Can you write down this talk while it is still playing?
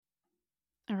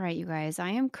All right, you guys, I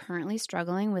am currently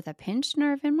struggling with a pinched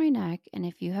nerve in my neck, and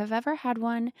if you have ever had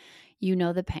one, you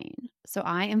know the pain. So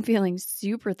I am feeling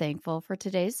super thankful for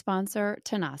today's sponsor,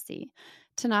 Tanasi.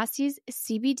 Tanasi's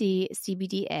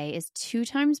CBD-CBDA is 2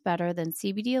 times better than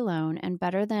CBD alone and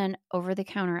better than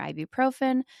over-the-counter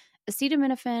ibuprofen,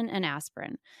 acetaminophen, and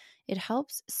aspirin. It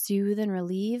helps soothe and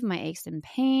relieve my aches and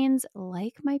pains,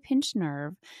 like my pinched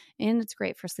nerve, and it's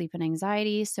great for sleep and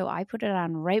anxiety, so I put it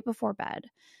on right before bed.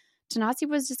 Tanasi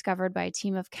was discovered by a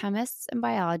team of chemists and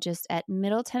biologists at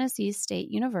Middle Tennessee State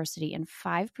University, and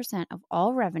 5% of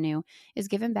all revenue is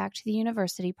given back to the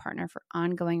university partner for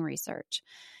ongoing research.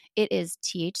 It is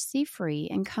THC-free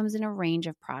and comes in a range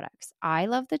of products. I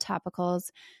love the topicals,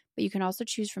 but you can also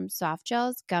choose from soft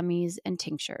gels, gummies, and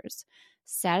tinctures.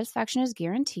 Satisfaction is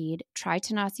guaranteed. Try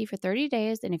Tanasi for 30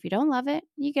 days, and if you don't love it,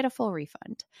 you get a full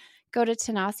refund. Go to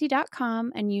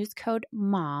Tanasi.com and use code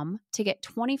MOM to get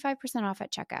 25% off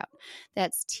at checkout.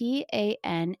 That's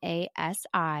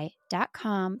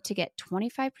TANASI.com to get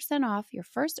 25% off your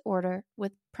first order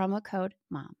with promo code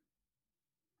MOM.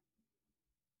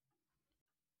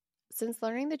 Since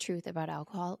learning the truth about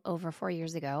alcohol over 4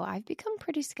 years ago, I've become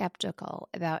pretty skeptical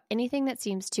about anything that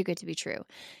seems too good to be true.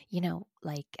 You know,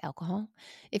 like alcohol.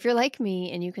 If you're like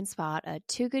me and you can spot a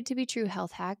too good to be true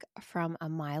health hack from a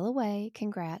mile away,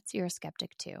 congrats, you're a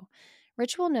skeptic too.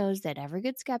 Ritual knows that every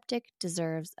good skeptic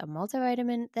deserves a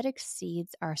multivitamin that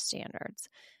exceeds our standards.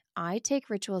 I take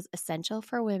Ritual's Essential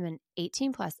for Women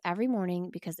 18 Plus every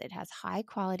morning because it has high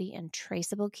quality and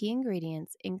traceable key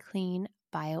ingredients in clean,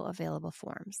 bioavailable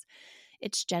forms.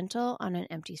 It's gentle on an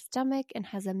empty stomach and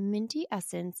has a minty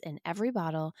essence in every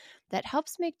bottle that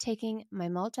helps make taking my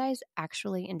multis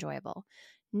actually enjoyable.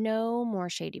 No more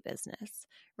shady business.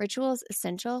 Ritual's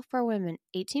Essential for Women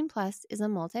 18 Plus is a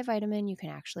multivitamin you can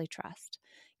actually trust.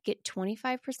 Get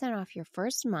 25% off your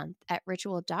first month at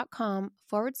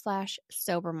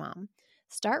ritual.com/sobermom.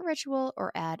 Start Ritual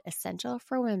or add Essential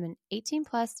for Women 18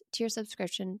 Plus to your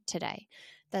subscription today.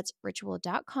 That's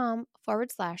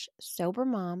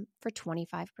ritual.com/sobermom for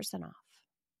 25% off.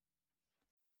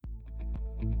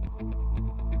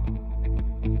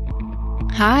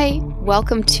 Hi,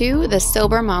 welcome to the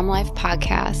Sober Mom Life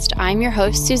podcast. I'm your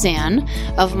host, Suzanne,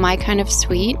 of My Kind of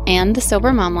Sweet and the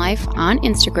Sober Mom Life on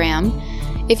Instagram.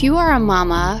 If you are a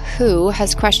mama who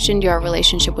has questioned your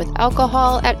relationship with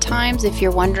alcohol at times, if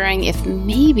you're wondering if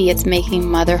maybe it's making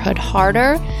motherhood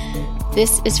harder,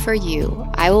 this is for you.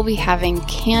 I will be having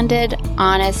candid,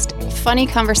 honest, funny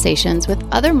conversations with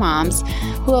other moms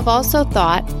who have also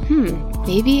thought,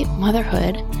 maybe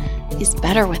motherhood is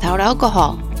better without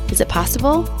alcohol. Is it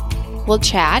possible? We'll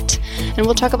chat and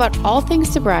we'll talk about all things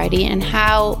sobriety and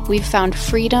how we've found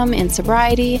freedom in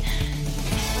sobriety.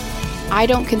 I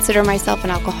don't consider myself an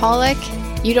alcoholic.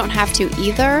 You don't have to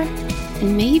either.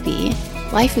 And maybe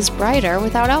life is brighter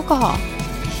without alcohol.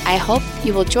 I hope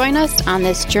you will join us on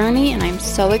this journey, and I'm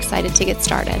so excited to get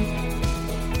started.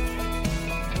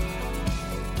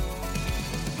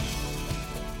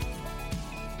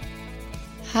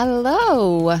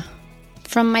 Hello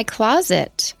from my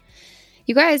closet.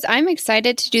 You guys, I'm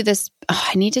excited to do this.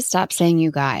 I need to stop saying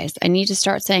you guys. I need to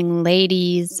start saying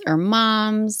ladies or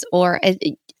moms, or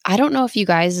I don't know if you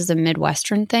guys is a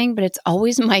Midwestern thing, but it's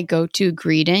always my go-to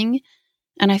greeting.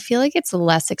 And I feel like it's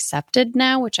less accepted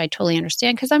now, which I totally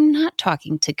understand because I'm not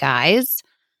talking to guys.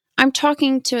 I'm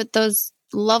talking to those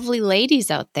lovely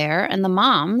ladies out there and the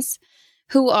moms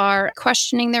who are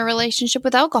questioning their relationship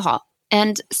with alcohol.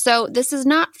 And so this is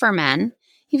not for men,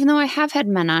 even though I have had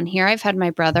men on here. I've had my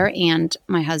brother and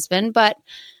my husband, but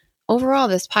overall,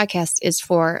 this podcast is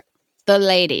for the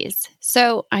ladies.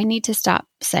 So I need to stop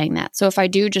saying that. So if I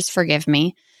do, just forgive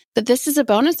me. But this is a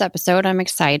bonus episode. I'm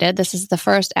excited. This is the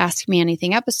first Ask Me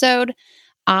Anything episode.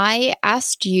 I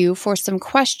asked you for some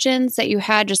questions that you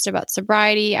had just about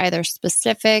sobriety, either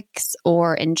specifics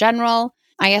or in general.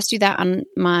 I asked you that on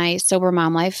my Sober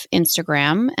Mom Life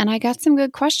Instagram, and I got some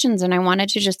good questions, and I wanted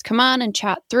to just come on and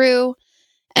chat through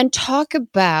and talk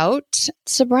about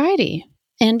sobriety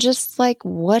and just like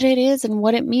what it is and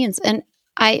what it means. And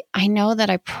I know that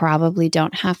I probably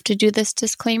don't have to do this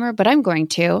disclaimer, but I'm going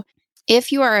to.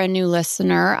 If you are a new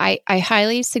listener, I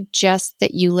highly suggest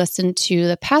that you listen to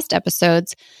the past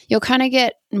episodes. You'll kind of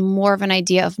get more of an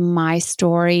idea of my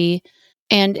story.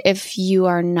 And if you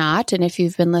are not, and if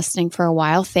you've been listening for a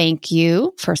while, thank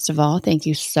you. First of all, thank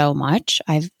you so much.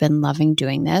 I've been loving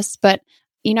doing this. But,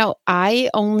 you know, I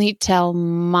only tell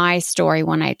my story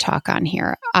when I talk on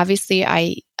here. Obviously,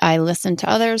 I listen to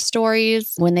others'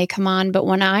 stories when they come on. But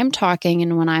when I'm talking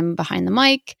and when I'm behind the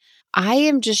mic, I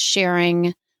am just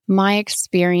sharing my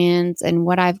experience and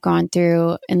what I've gone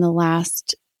through in the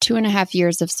last 2.5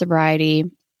 years of sobriety.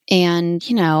 And,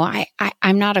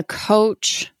 I'm not a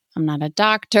coach. I'm not a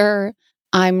doctor.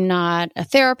 I'm not a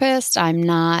therapist. I'm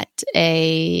not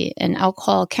an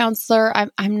alcohol counselor.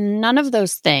 I'm none of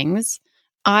those things.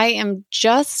 I am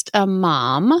just a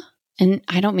mom. And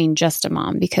I don't mean just a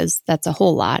mom because that's a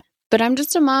whole lot, but I'm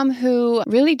just a mom who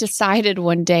really decided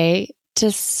one day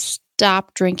to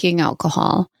stop drinking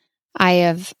alcohol. I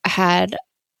have had,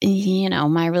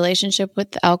 my relationship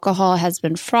with alcohol has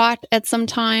been fraught at some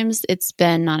times. It's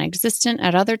been non-existent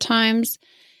at other times.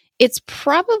 It's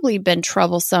probably been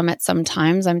troublesome at some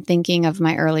times. I'm thinking of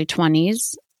my early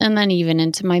 20s and then even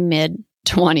into my mid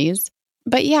 20s.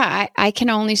 But yeah, I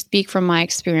can only speak from my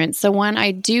experience. So when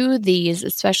I do these,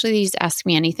 especially these Ask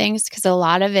Me Anythings, because a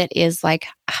lot of it is like,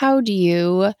 how did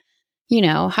you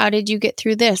get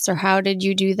through this? Or how did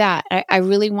you do that? I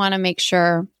really want to make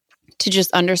sure to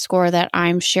just underscore that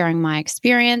I'm sharing my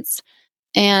experience.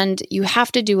 And you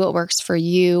have to do what works for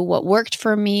you. What worked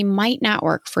for me might not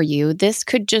work for you. This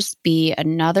could just be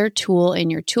another tool in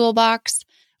your toolbox.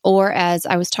 Or as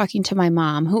I was talking to my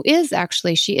mom,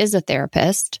 she is a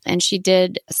therapist, and she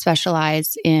did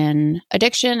specialize in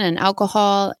addiction and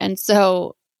alcohol. And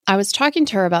so I was talking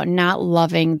to her about not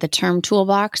loving the term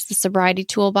toolbox, the sobriety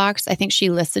toolbox. I think she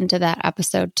listened to that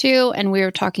episode too, and we were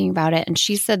talking about it. And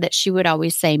she said that she would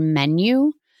always say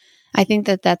menu. I think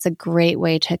that that's a great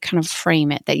way to kind of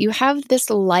frame it, that you have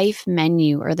this life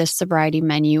menu or this sobriety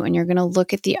menu, and you're going to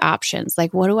look at the options.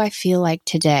 Like, what do I feel like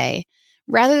today?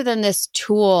 Rather than this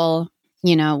tool,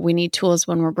 we need tools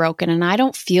when we're broken. And I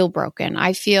don't feel broken.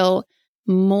 I feel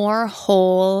more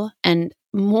whole and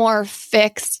more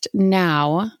fixed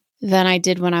now than I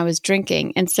did when I was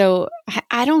drinking. And so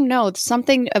I don't know,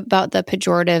 something about the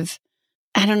pejorative,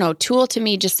 tool to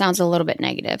me just sounds a little bit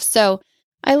negative. So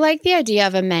I like the idea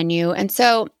of a menu. And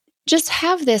so just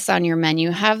have this on your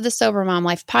menu. Have the Sober Mom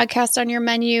Life podcast on your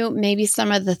menu. Maybe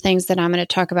some of the things that I'm going to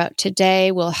talk about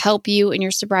today will help you in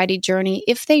your sobriety journey.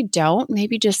 If they don't,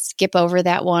 maybe just skip over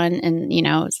that one and,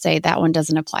 say that one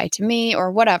doesn't apply to me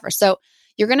or whatever. So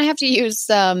you're going to have to use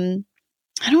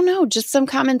just some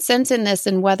common sense in this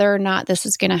and whether or not this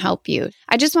is going to help you.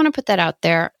 I just want to put that out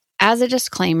there as a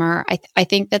disclaimer. I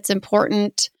think that's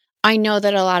important. I know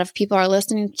that a lot of people are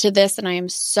listening to this, and I am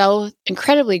so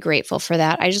incredibly grateful for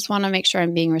that. I just want to make sure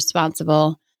I'm being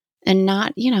responsible and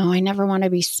not, I never want to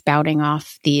be spouting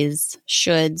off these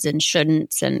shoulds and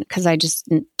shouldn'ts, and because I just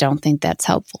don't think that's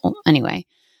helpful. Anyway.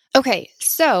 Okay.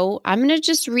 So I'm going to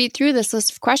just read through this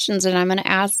list of questions, and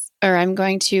I'm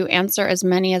going to answer as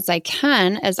many as I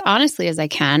can, as honestly as I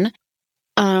can.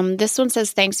 This one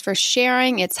says, thanks for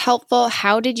sharing. It's helpful.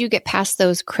 How did you get past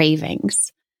those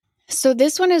cravings? So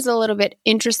this one is a little bit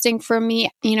interesting for me.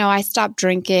 I stopped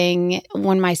drinking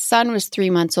when my son was 3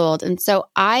 months old. And so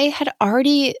I had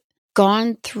already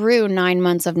gone through 9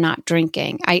 months of not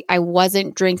drinking. I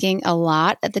wasn't drinking a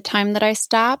lot at the time that I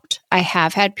stopped. I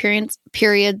have had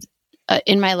periods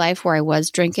in my life where I was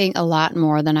drinking a lot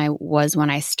more than I was when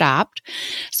I stopped.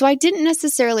 So I didn't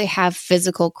necessarily have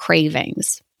physical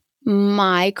cravings.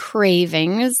 My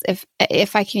cravings,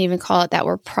 if I can even call it that,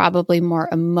 were probably more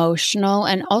emotional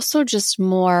and also just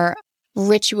more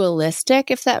ritualistic,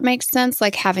 if that makes sense,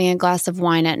 like having a glass of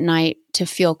wine at night to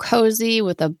feel cozy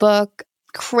with a book,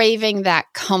 craving that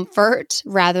comfort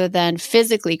rather than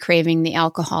physically craving the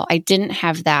alcohol. I didn't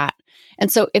have that.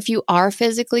 And so if you are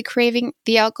physically craving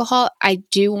the alcohol, I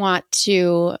do want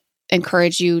to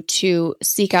encourage you to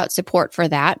seek out support for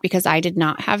that, because I did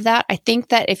not have that. I think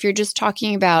that if you're just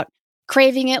talking about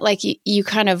craving it, like you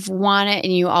kind of want it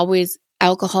and you always,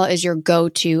 alcohol is your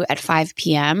go-to at 5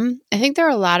 p.m. I think there are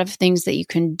a lot of things that you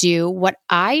can do. What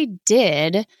I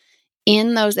did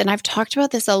in those, and I've talked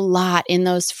about this a lot in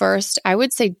those first, I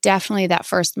would say definitely that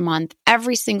first month,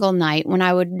 every single night when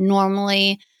I would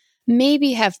normally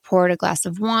maybe have poured a glass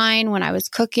of wine when I was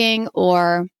cooking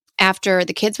or after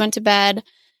the kids went to bed.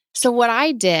 So what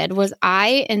I did was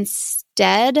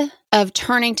instead of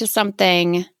turning to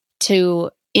something to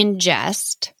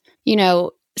ingest,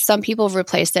 some people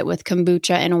replace it with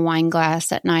kombucha in a wine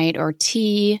glass at night or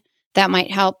tea. That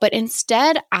might help. But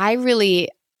instead,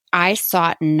 I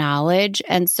sought knowledge.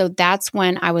 And so that's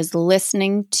when I was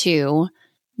listening to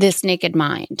This Naked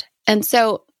Mind. And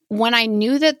so when I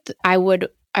knew that I would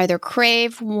either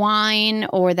crave wine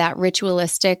or that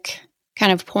ritualistic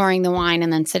kind of pouring the wine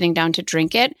and then sitting down to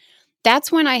drink it,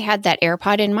 that's when I had that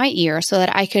AirPod in my ear so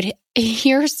that I could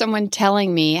hear someone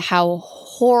telling me how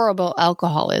horrible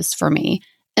alcohol is for me.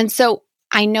 And so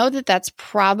I know that that's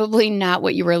probably not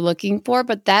what you were looking for,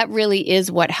 but that really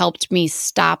is what helped me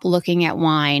stop looking at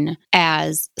wine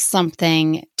as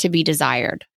something to be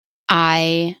desired.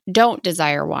 I don't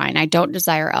desire wine. I don't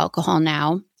desire alcohol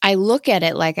now. I look at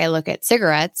it like I look at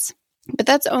cigarettes, but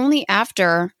that's only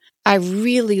after I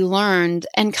really learned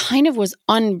and kind of was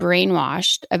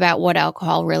unbrainwashed about what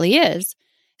alcohol really is.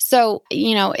 So,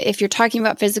 if you're talking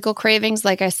about physical cravings,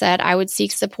 like I said, I would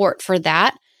seek support for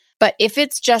that. But if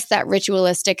it's just that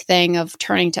ritualistic thing of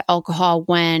turning to alcohol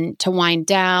when to wind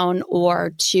down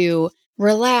or to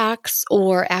relax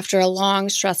or after a long,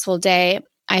 stressful day,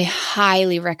 I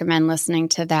highly recommend listening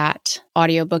to that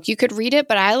audiobook. You could read it,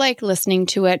 but I like listening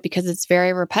to it because it's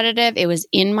very repetitive. It was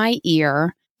in my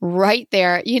ear right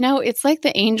there. It's like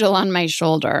the angel on my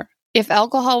shoulder. If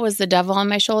alcohol was the devil on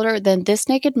my shoulder, then This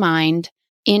Naked Mind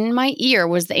in my ear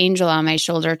was the angel on my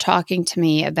shoulder talking to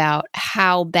me about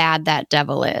how bad that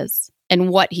devil is and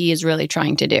what he is really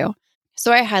trying to do.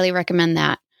 So I highly recommend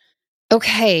that.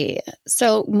 Okay,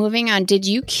 so moving on. Did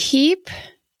you keep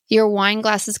your wine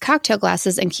glasses, cocktail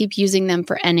glasses, and keep using them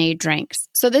for NA drinks?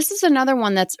 So this is another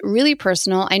one that's really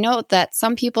personal. I know that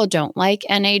some people don't like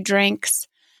NA drinks.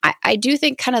 I do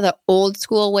think kind of the old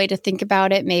school way to think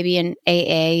about it, maybe in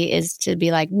AA, is to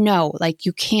be like, no, like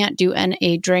you can't do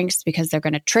NA drinks because they're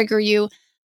going to trigger you.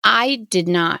 I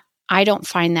don't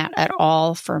find that at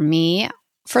all for me.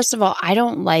 First of all, I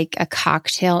don't like a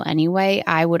cocktail anyway.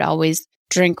 I would always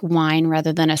drink wine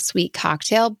rather than a sweet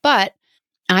cocktail, but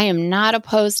I am not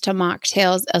opposed to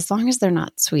mocktails as long as they're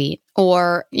not sweet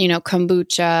or,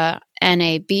 kombucha,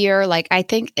 NA beer. Like, I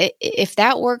think if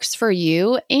that works for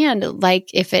you and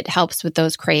like if it helps with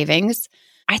those cravings,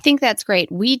 I think that's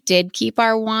great. We did keep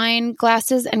our wine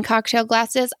glasses and cocktail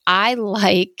glasses.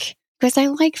 Because I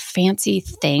like fancy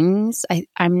things.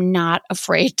 I'm not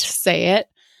afraid to say it.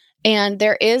 And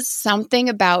there is something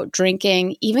about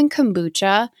drinking even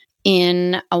kombucha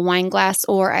in a wine glass,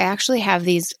 or I actually have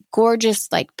these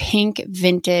gorgeous like pink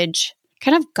vintage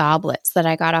kind of goblets that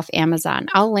I got off Amazon.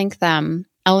 I'll link them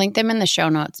in the show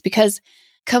notes because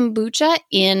kombucha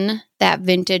in that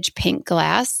vintage pink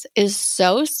glass is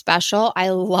so special. I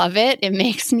love it. It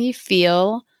makes me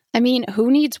feel,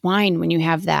 who needs wine when you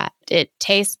have that? It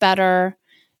tastes better.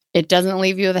 It doesn't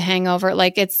leave you with a hangover.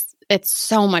 Like it's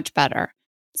so much better.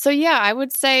 So yeah, I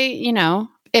would say,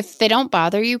 if they don't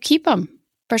bother you, keep them.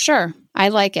 For sure. I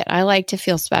like it. I like to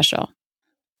feel special.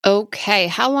 Okay.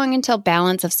 How long until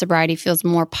balance of sobriety feels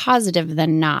more positive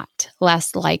than not,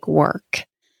 less like work?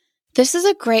 This is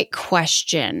a great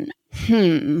question.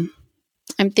 I'm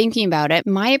thinking about it.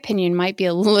 My opinion might be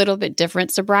a little bit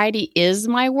different. Sobriety is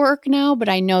my work now, but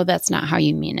I know that's not how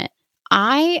you mean it.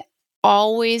 I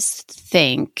always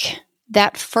think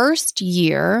that first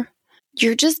year,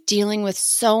 you're just dealing with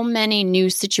so many new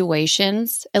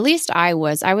situations. At least I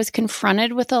was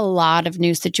confronted with a lot of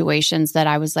new situations that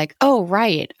I was like, oh,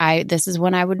 right. This is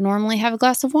when I would normally have a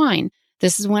glass of wine.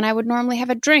 This is when I would normally have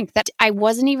a drink. That I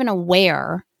wasn't even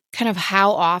aware kind of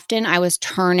how often I was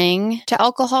turning to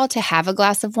alcohol to have a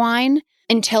glass of wine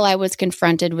until I was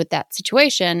confronted with that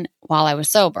situation while I was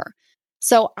sober.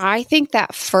 So I think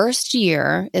that first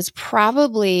year is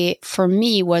probably, for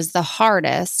me, was the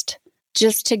hardest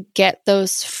just to get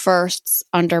those firsts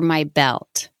under my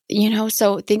belt.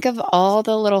 So think of all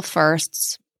the little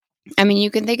firsts.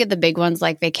 You can think of the big ones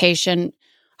like vacation,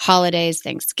 holidays,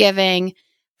 Thanksgiving,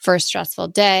 first stressful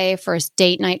day, first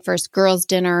date night, first girls'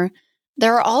 dinner.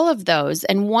 There are all of those.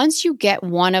 And once you get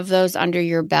one of those under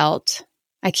your belt,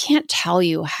 I can't tell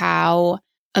you how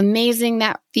amazing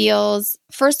that feels.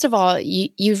 First of all,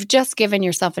 you've just given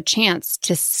yourself a chance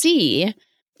to see,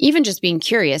 even just being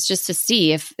curious, just to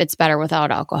see if it's better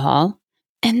without alcohol.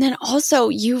 And then also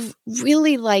you've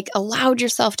really allowed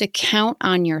yourself to count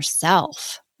on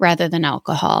yourself rather than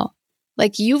alcohol.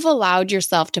 Like you've allowed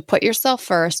yourself to put yourself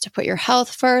first, to put your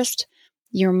health first,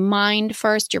 your mind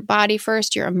first, your body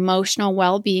first, your emotional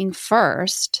well-being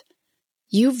first.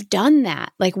 You've done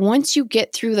that. Like once you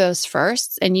get through those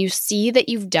firsts and you see that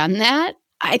you've done that,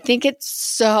 I think it's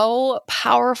so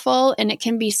powerful and it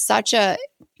can be such a,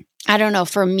 I don't know,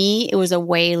 for me, it was a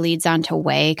way leads on to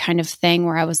way kind of thing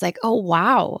where I was like, oh,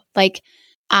 wow. Like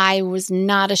I was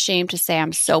not ashamed to say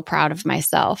I'm so proud of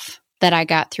myself that I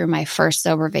got through my first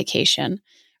sober vacation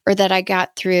or that I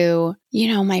got through,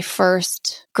 my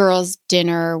first girls'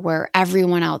 dinner where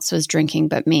everyone else was drinking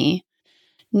but me.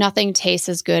 Nothing tastes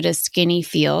as good as skinny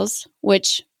feels,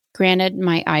 which granted,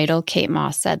 my idol, Kate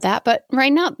Moss, said that. But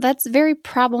right now, that's very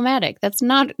problematic. That's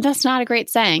not a great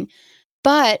saying.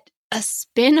 But a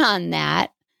spin on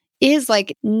that is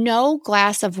like no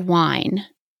glass of wine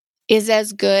is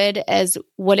as good as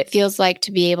what it feels like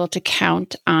to be able to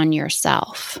count on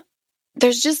yourself.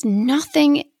 There's just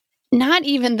nothing, not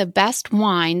even the best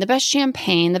wine, the best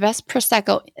champagne, the best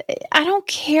Prosecco. I don't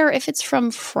care if it's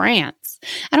from France.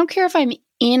 I don't care if I'm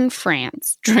in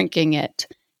France drinking it.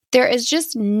 There is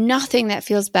just nothing that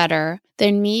feels better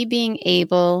than me being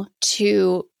able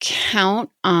to count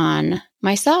on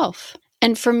myself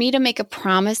and for me to make a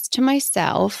promise to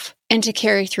myself and to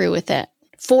carry through with it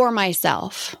for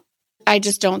myself. I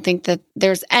just don't think that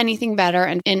there's anything better.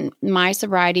 And in my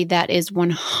sobriety, that is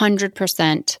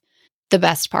 100% the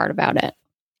best part about it.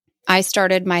 I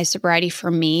started my sobriety for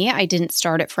me. I didn't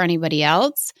start it for anybody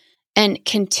else. And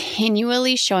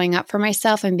continually showing up for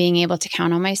myself and being able to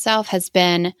count on myself has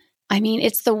been,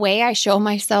 it's the way I show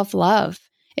myself love.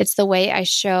 It's the way I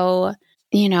show,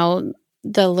 the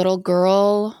little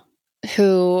girl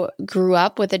who grew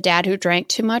up with a dad who drank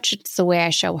too much. It's the way I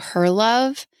show her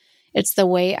love. It's the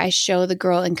way I show the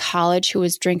girl in college who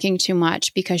was drinking too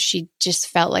much because she just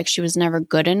felt like she was never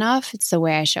good enough. It's the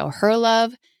way I show her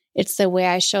love. It's the way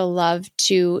I show love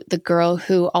to the girl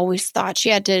who always thought she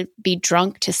had to be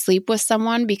drunk to sleep with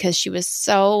someone because she was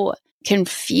so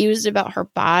confused about her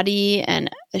body and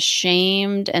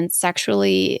ashamed and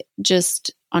sexually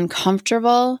just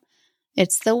uncomfortable.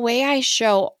 It's the way I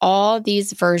show all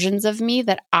these versions of me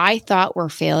that I thought were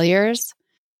failures.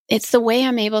 It's the way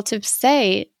I'm able to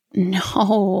say,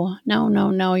 no,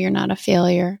 you're not a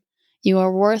failure. You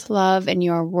are worth love and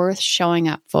you are worth showing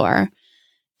up for.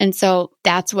 And so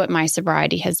that's what my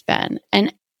sobriety has been.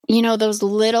 And, those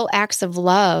little acts of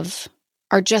love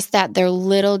are just that. They're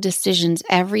little decisions.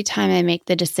 Every time I make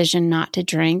the decision not to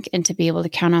drink and to be able to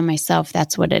count on myself,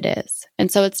 that's what it is.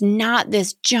 And so it's not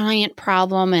this giant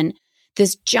problem and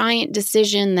this giant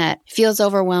decision that feels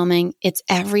overwhelming. It's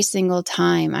every single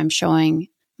time I'm showing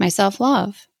myself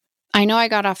love. I know I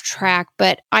got off track,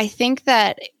 but I think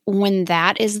that when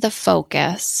that is the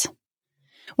focus,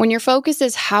 when your focus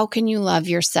is how can you love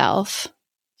yourself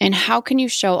and how can you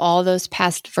show all those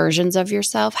past versions of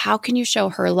yourself, how can you show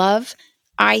her love,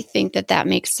 I think that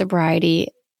makes sobriety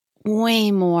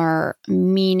way more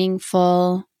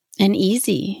meaningful and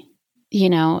easy.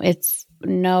 It's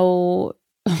no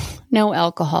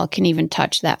alcohol can even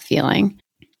touch that feeling.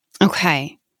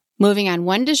 Okay, moving on.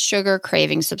 When does sugar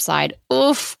craving subside?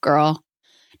 Oof, girl.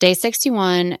 Day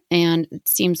 61, and it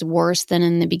seems worse than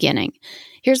in the beginning.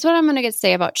 Here's what I'm going to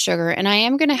say about sugar, and I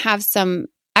am going to have some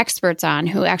experts on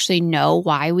who actually know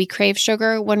why we crave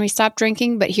sugar when we stop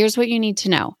drinking, but here's what you need to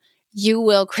know. You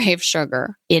will crave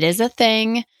sugar. It is a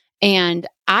thing, and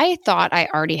I thought I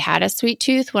already had a sweet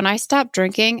tooth. When I stopped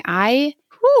drinking, I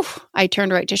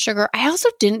turned right to sugar. I also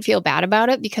didn't feel bad about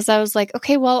it because I was like,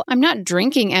 okay, well, I'm not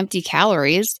drinking empty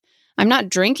calories. I'm not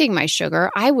drinking my sugar.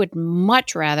 I would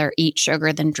much rather eat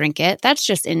sugar than drink it. That's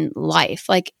just in life.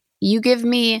 Like, you give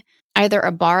me either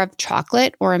a bar of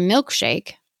chocolate or a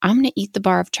milkshake, I'm going to eat the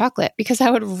bar of chocolate because I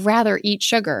would rather eat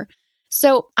sugar.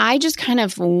 So I just kind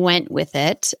of went with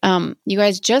it. You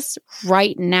guys, just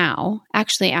right now,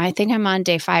 actually, I think I'm on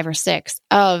day 5 or 6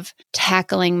 of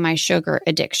tackling my sugar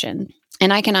addiction.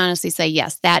 And I can honestly say,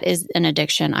 yes, that is an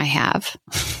addiction I have.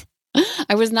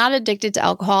 I was not addicted to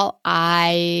alcohol.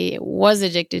 I was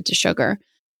addicted to sugar.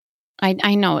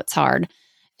 I know it's hard.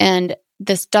 And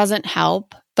this doesn't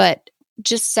help, but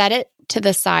just set it to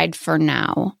the side for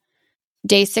now.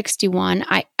 Day 61,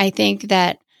 I think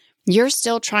that you're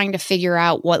still trying to figure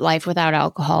out what life without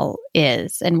alcohol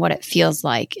is and what it feels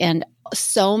like. And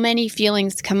so many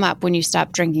feelings come up when you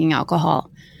stop drinking alcohol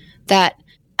that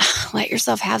let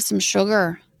yourself have some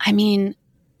sugar.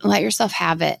 Let yourself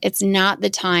have it. It's not the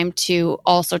time to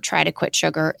also try to quit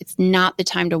sugar. It's not the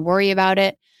time to worry about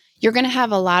it. You're going to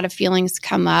have a lot of feelings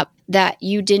come up that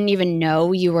you didn't even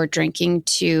know you were drinking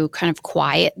to kind of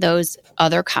quiet those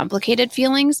other complicated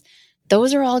feelings.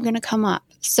 Those are all going to come up.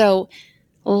 So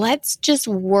let's just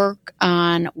work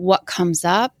on what comes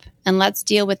up and let's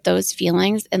deal with those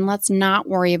feelings and let's not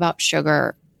worry about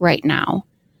sugar right now.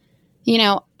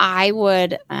 I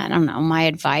don't know, my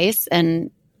advice,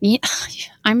 and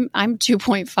I'm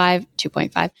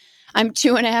 2.5. I'm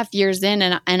 2.5 years in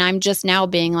and I'm just now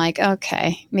being like,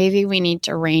 okay, maybe we need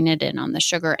to rein it in on the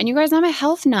sugar. And you guys, I'm a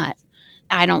health nut.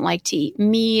 I don't like to eat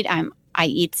meat. I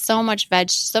eat so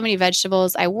many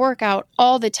vegetables. I work out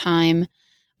all the time.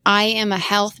 I am a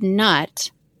health nut,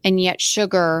 and yet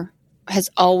sugar has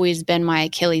always been my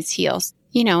Achilles heel.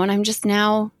 And I'm just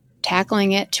now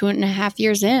tackling it 2.5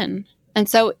 years in. And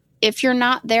so if you're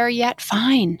not there yet,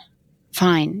 fine.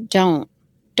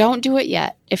 Don't do it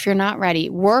yet. If you're not ready,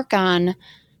 work on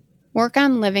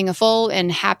living a full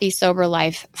and happy, sober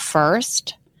life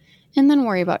first, and then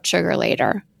worry about sugar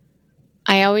later.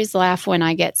 I always laugh when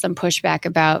I get some pushback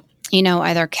about,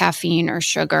 either caffeine or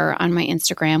sugar on my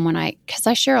Instagram because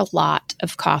I share a lot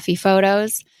of coffee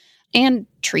photos. and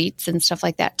treats and stuff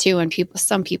like that too. And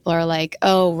some people are like,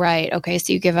 oh, right. Okay.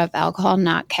 So you give up alcohol,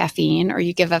 not caffeine, or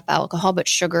you give up alcohol, but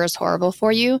sugar is horrible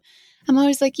for you. I'm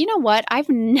always like, you know what? I've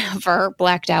never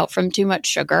blacked out from too much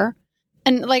sugar.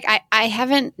 And like, I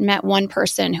haven't met one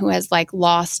person who has like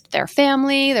lost their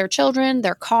family, their children,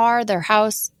 their car, their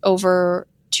house over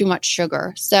too much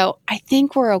sugar. So I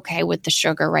think we're okay with the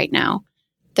sugar right now.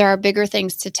 There are bigger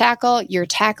things to tackle. You're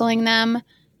tackling them.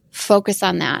 Focus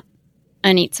on that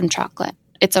and eat some chocolate.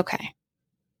 It's okay.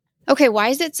 Okay, why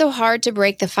is it so hard to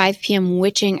break the 5 p.m.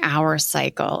 witching hour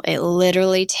cycle? It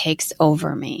literally takes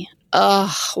over me.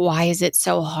 Ugh, why is it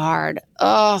so hard?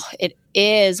 Oh, it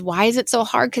is. Why is it so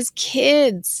hard? Because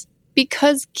kids.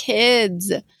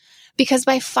 Because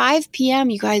by 5 p.m.,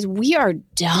 you guys, we are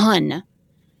done.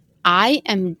 I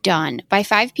am done. By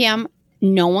 5 p.m.,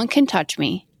 no one can touch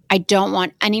me. I don't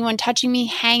want anyone touching me,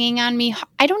 hanging on me.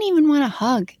 I don't even want a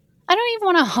hug. I don't even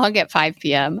want to hug at 5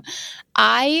 p.m.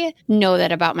 I know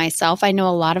that about myself. I know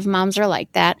a lot of moms are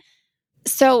like that.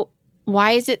 So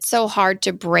why is it so hard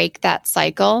to break that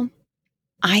cycle?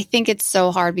 I think it's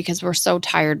so hard because we're so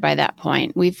tired by that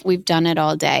point. We've done it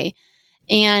all day.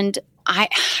 And I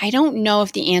don't know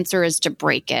if the answer is to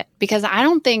break it, because I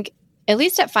don't think, at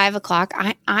least at 5 o'clock,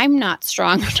 I'm not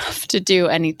strong enough to do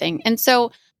anything. And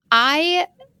so I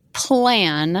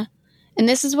plan, and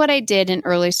this is what I did in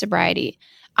early sobriety.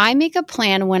 I make a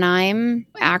plan when I'm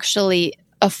actually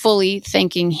a fully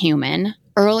thinking human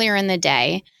earlier in the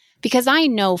day, because I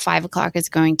know 5 o'clock is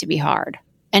going to be hard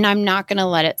and I'm not going to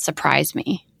let it surprise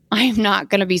me. I'm not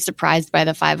going to be surprised by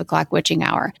the 5 o'clock witching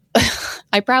hour.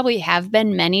 I probably have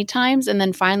been many times. And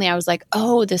then finally I was like,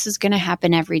 oh, this is going to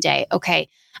happen every day. Okay,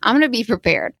 I'm going to be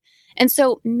prepared. And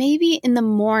so maybe in the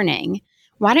morning,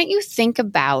 why don't you think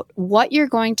about what you're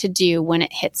going to do when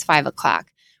it hits 5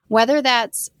 o'clock? Whether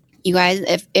that's, you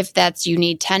guys, if that's you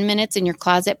need 10 minutes in your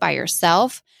closet by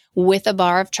yourself with a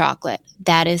bar of chocolate,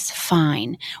 that is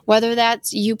fine. Whether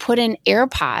that's you put in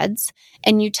AirPods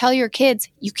and you tell your kids,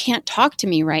 you can't talk to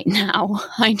me right now.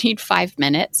 I need 5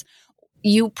 minutes.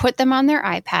 You put them on their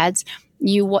iPads.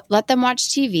 You let them watch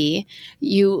TV.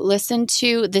 You listen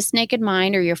to This Naked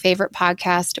Mind or your favorite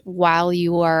podcast while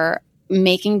you are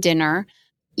making dinner.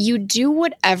 You do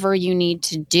whatever you need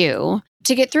to do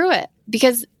to get through it,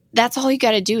 because that's all you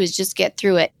got to do is just get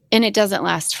through it. And it doesn't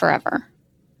last forever.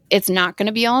 It's not going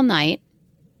to be all night.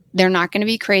 They're not going to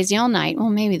be crazy all night. Well,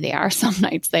 maybe they are. Some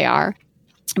nights they are.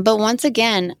 But once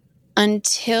again,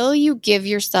 until you give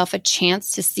yourself a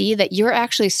chance to see that you're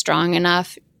actually strong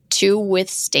enough to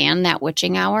withstand that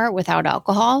witching hour without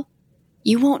alcohol,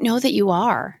 you won't know that you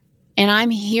are. And I'm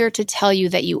here to tell you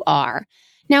that you are.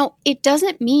 Now, it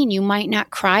doesn't mean you might not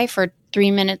cry for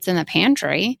 3 minutes in the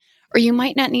pantry, or you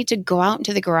might not need to go out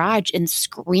into the garage and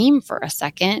scream for a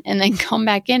second and then come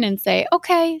back in and say,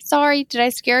 okay, sorry, did I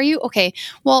scare you? Okay,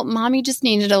 well, mommy just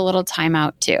needed a little time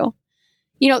out too.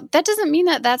 You know, that doesn't mean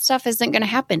that that stuff isn't going to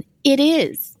happen. It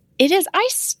is. It is. I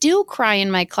still cry in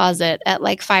my closet at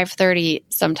like 5:30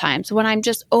 sometimes when I'm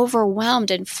just overwhelmed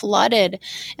and flooded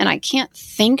and I can't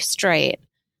think straight.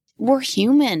 We're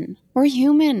human. We're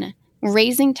human.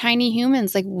 Raising tiny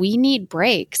humans, like we need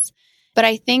breaks. But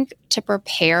I think to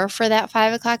prepare for that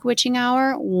 5 o'clock witching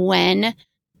hour when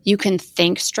you can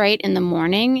think straight in the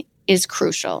morning is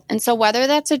crucial. And so whether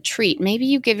that's a treat, maybe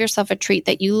you give yourself a treat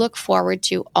that you look forward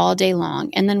to all day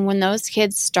long. And then when those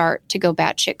kids start to go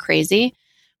batshit crazy,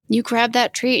 you grab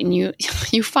that treat and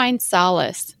you find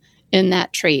solace in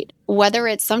that treat. Whether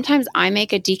it's, sometimes I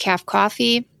make a decaf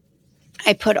coffee,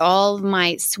 I put all of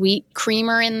my sweet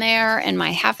creamer in there and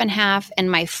my half and half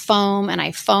and my foam, and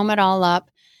I foam it all up.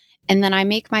 And then I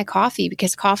make my coffee,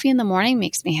 because coffee in the morning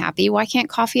makes me happy. Why can't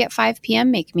coffee at 5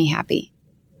 p.m. make me happy?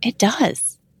 It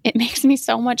does. It makes me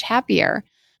so much happier.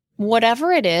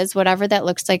 Whatever it is, whatever that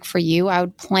looks like for you, I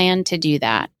would plan to do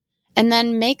that. And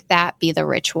then make that be the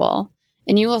ritual.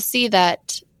 And you will see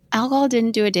that alcohol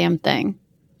didn't do a damn thing.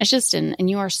 It just didn't. And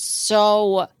you are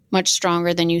so much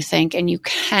stronger than you think. And you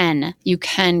can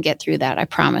get through that. I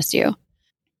promise you.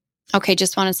 Okay,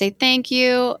 just want to say thank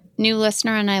you, new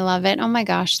listener, and I love it. Oh my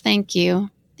gosh, thank you.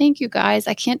 Thank you, guys.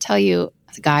 I can't tell you,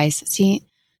 guys, see,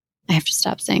 I have to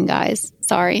stop saying guys.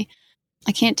 Sorry.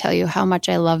 I can't tell you how much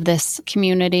I love this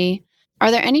community.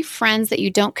 Are there any friends that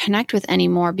you don't connect with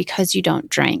anymore because you don't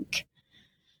drink?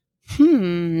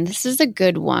 This is a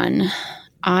good one.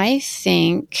 I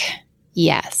think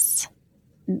yes.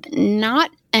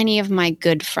 Not any of my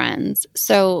good friends.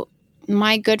 So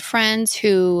my good friends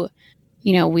who,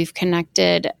 you know, we've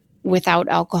connected without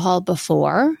alcohol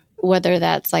before, whether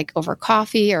that's like over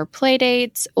coffee or play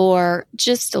dates or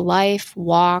just life,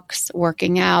 walks,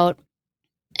 working out.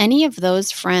 any of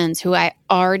those friends who I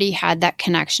already had that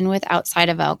connection with outside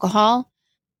of alcohol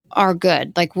are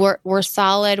good. Like we're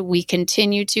solid. We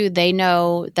continue to. They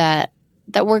know that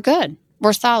we're good.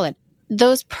 We're solid.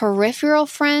 Those peripheral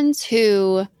friends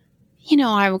who,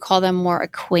 I would call them more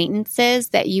acquaintances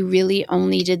that you really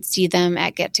only did see them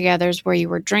at get-togethers where you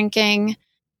were drinking.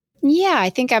 Yeah, I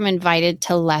think I'm invited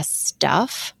to less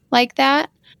stuff like that,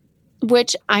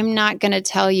 which I'm not going to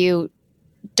tell you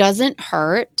doesn't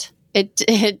hurt.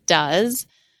 It does.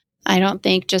 I don't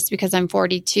think just because I'm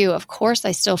 42, of course,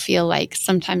 I still feel like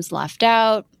sometimes left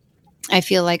out. I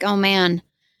feel like, oh man,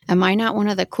 am I not one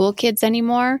of the cool kids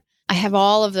anymore? I have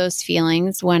all of those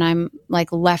feelings when I'm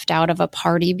like left out of a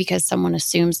party because someone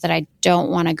assumes that I don't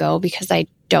want to go because I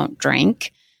don't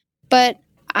drink. But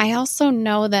I also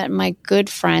know that my good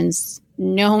friends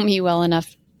know me well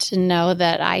enough to know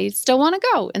that I still want to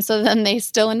go. And so then they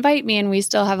still invite me and we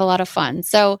still have a lot of fun.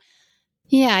 So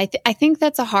yeah, I think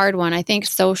that's a hard one. I think the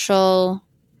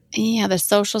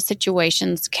social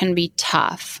situations can be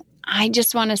tough. I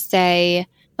just want to say,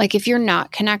 like, if you're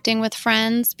not connecting with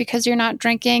friends because you're not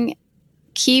drinking,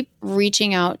 keep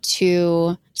reaching out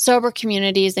to sober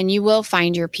communities and you will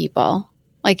find your people.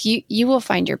 Like you will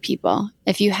find your people.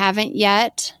 If you haven't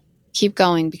yet, keep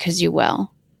going because you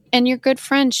will. And your good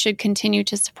friends should continue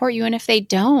to support you. And if they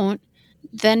don't,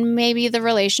 then maybe the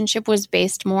relationship was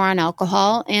based more on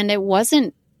alcohol and it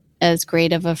wasn't as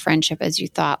great of a friendship as you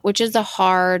thought, which is a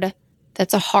hard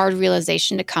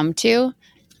realization to come to.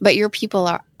 But your people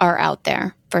are out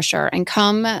there for sure. And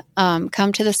come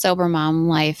to the Sober Mom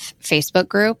Life Facebook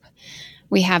group.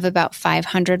 We have about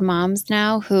 500 moms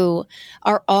now who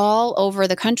are all over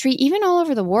the country, even all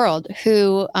over the world,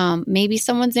 who maybe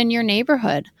someone's in your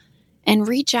neighborhood. And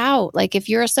reach out. Like if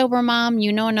you're a sober mom,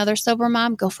 another sober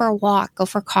mom, go for a walk, go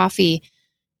for coffee,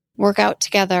 work out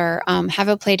together, have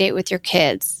a play date with your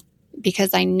kids.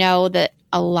 Because I know that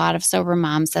a lot of sober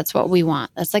moms, that's what we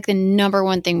want. That's like the number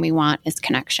one thing we want is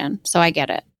connection. So I get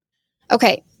it.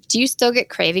 Okay. Do you still get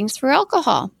cravings for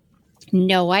alcohol?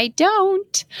 No, I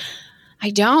don't. I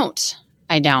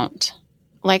don't.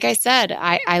 Like I said,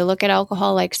 I look at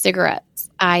alcohol like cigarettes.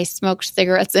 I smoked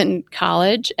cigarettes in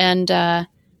college and,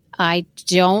 I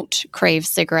don't crave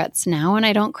cigarettes now and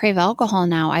I don't crave alcohol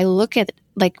now.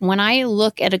 When I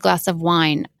look at a glass of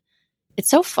wine, it's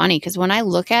so funny because when I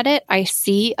look at it, I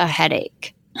see a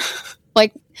headache.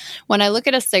 Like when I look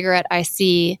at a cigarette, I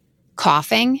see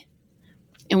coughing.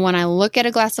 And when I look at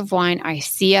a glass of wine, I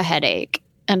see a headache.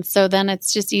 And so then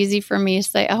it's just easy for me to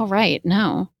say, oh, right,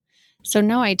 no. So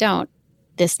no, I don't.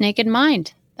 This Naked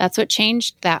Mind, that's what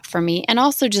changed that for me. And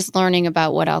also just learning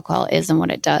about what alcohol is and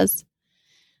what it does.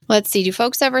 Let's see. Do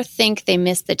folks ever think they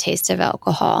miss the taste of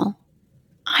alcohol?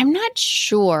 I'm not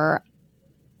sure.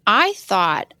 I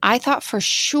thought for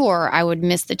sure I would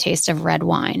miss the taste of red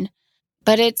wine.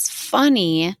 But it's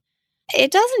funny.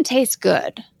 It doesn't taste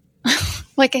good.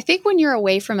 Like, I think when you're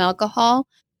away from alcohol,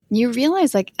 you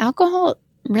realize like alcohol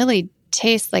really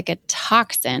tastes like a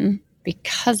toxin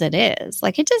because it is.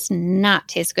 Like, it does not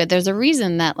taste good. There's a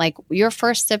reason that like your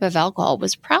first sip of alcohol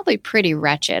was probably pretty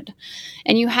wretched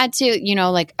and you had to,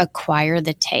 like acquire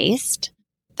the taste.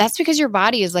 That's because your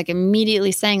body is like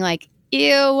immediately saying like,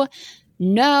 ew,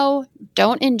 no,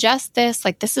 don't ingest this.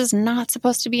 Like, this is not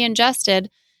supposed to be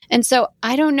ingested. And so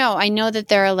I don't know. I know that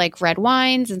there are like red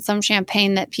wines and some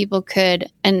champagne that people could,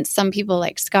 and some people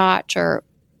like scotch or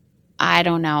I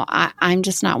don't know. I'm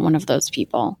just not one of those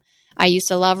people. I used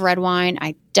to love red wine.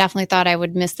 I definitely thought I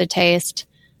would miss the taste.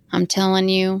 I'm telling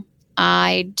you,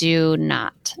 I do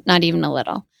not even a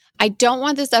little. I don't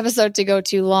want this episode to go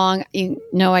too long.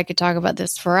 I could talk about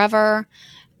this forever.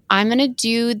 I'm going to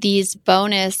do these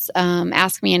bonus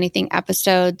Ask Me Anything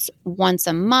episodes once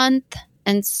a month.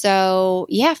 And so,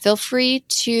 yeah, feel free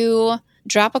to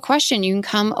drop a question. You can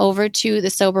come over to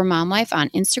the Sober Mom Life on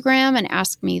Instagram and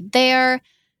ask me there.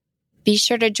 Be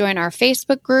sure to join our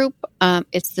Facebook group.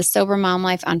 It's the Sober Mom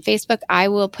Life on Facebook. I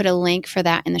will put a link for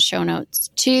that in the show notes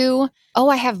too. Oh,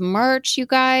 I have merch, you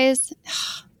guys.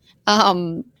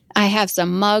 I have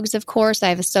some mugs, of course. I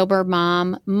have a Sober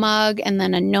Mom mug and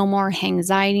then a No More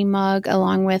Hangxiety mug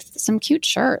along with some cute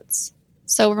shirts.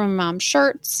 Sober Mom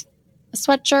shirts, a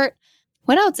sweatshirt.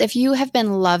 What else? If you have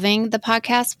been loving the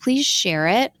podcast, please share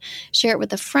it. Share it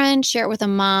with a friend. Share it with a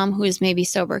mom who is maybe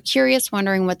sober curious,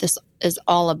 wondering what this is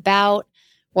all about,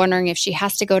 wondering if she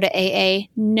has to go to AA.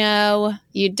 No,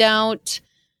 you don't.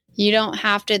 You don't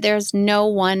have to. There's no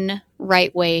one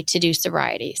right way to do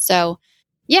sobriety. So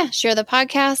yeah, share the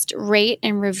podcast, rate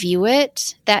and review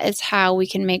it. That is how we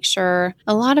can make sure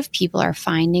a lot of people are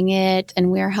finding it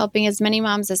and we are helping as many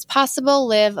moms as possible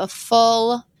live a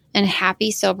full and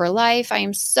happy sober life. I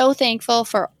am so thankful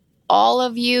for all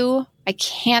of you. I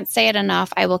can't say it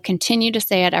enough. I will continue to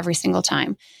say it every single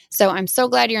time. So I'm so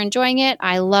glad you're enjoying it.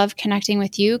 I love connecting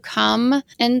with you. Come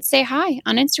and say hi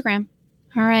on Instagram.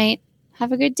 All right.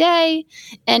 Have a good day.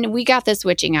 And we got this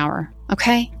witching hour.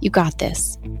 Okay? You got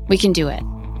this. We can do it.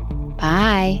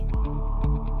 Bye.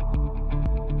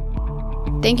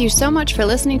 Thank you so much for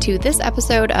listening to this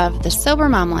episode of The Sober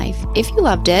Mom Life. If you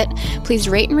loved it, please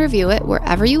rate and review it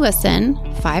wherever you listen.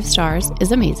 5 stars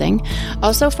is amazing.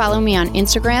 Also, follow me on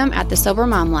Instagram at The Sober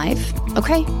Mom Life.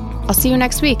 Okay, I'll see you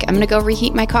next week. I'm going to go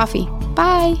reheat my coffee.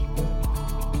 Bye.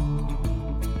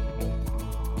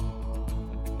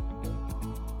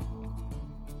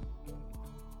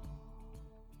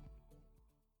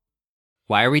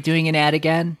 Why are we doing an ad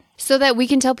again? So that we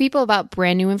can tell people about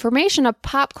brand new information, a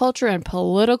pop culture and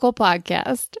political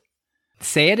podcast.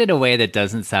 Say it in a way that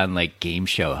doesn't sound like game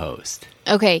show host.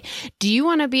 Okay, do you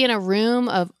want to be in a room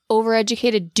of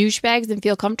overeducated douchebags and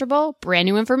feel comfortable? Brand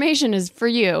new information is for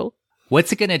you.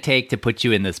 What's it going to take to put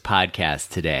you in this podcast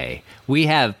today? We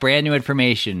have brand new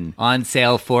information on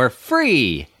sale for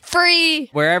free. Free!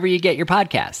 Wherever you get your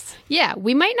podcasts. Yeah,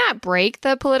 we might not break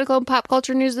the political and pop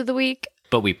culture news of the week,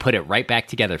 but we put it right back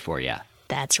together for you.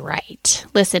 That's right.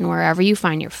 Listen wherever you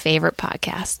find your favorite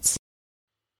podcasts.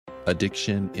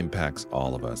 Addiction impacts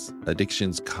all of us.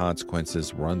 Addiction's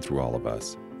consequences run through all of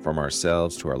us. From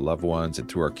ourselves to our loved ones and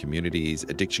through our communities,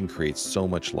 addiction creates so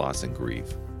much loss and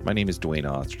grief. My name is Dwayne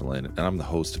Osterlin, and I'm the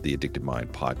host of the Addicted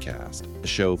Mind podcast, a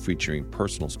show featuring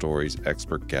personal stories,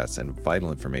 expert guests, and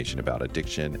vital information about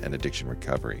addiction and addiction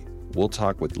recovery. We'll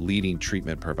talk with leading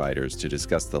treatment providers to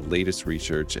discuss the latest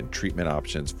research and treatment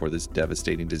options for this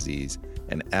devastating disease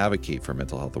and advocate for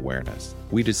mental health awareness.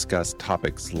 We discuss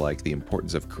topics like the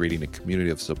importance of creating a community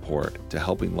of support, to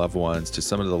helping loved ones, to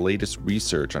some of the latest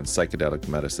research on psychedelic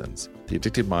medicines. The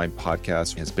Addicted Mind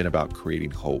podcast has been about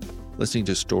creating hope, listening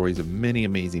to stories of many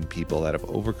amazing people that have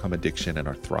overcome addiction and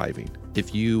are thriving.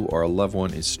 If you or a loved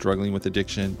one is struggling with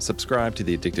addiction, subscribe to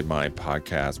the Addicted Mind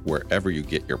podcast wherever you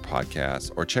get your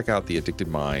podcasts, or check out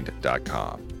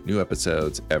theaddictedmind.com. New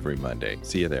episodes every Monday.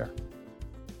 See you there.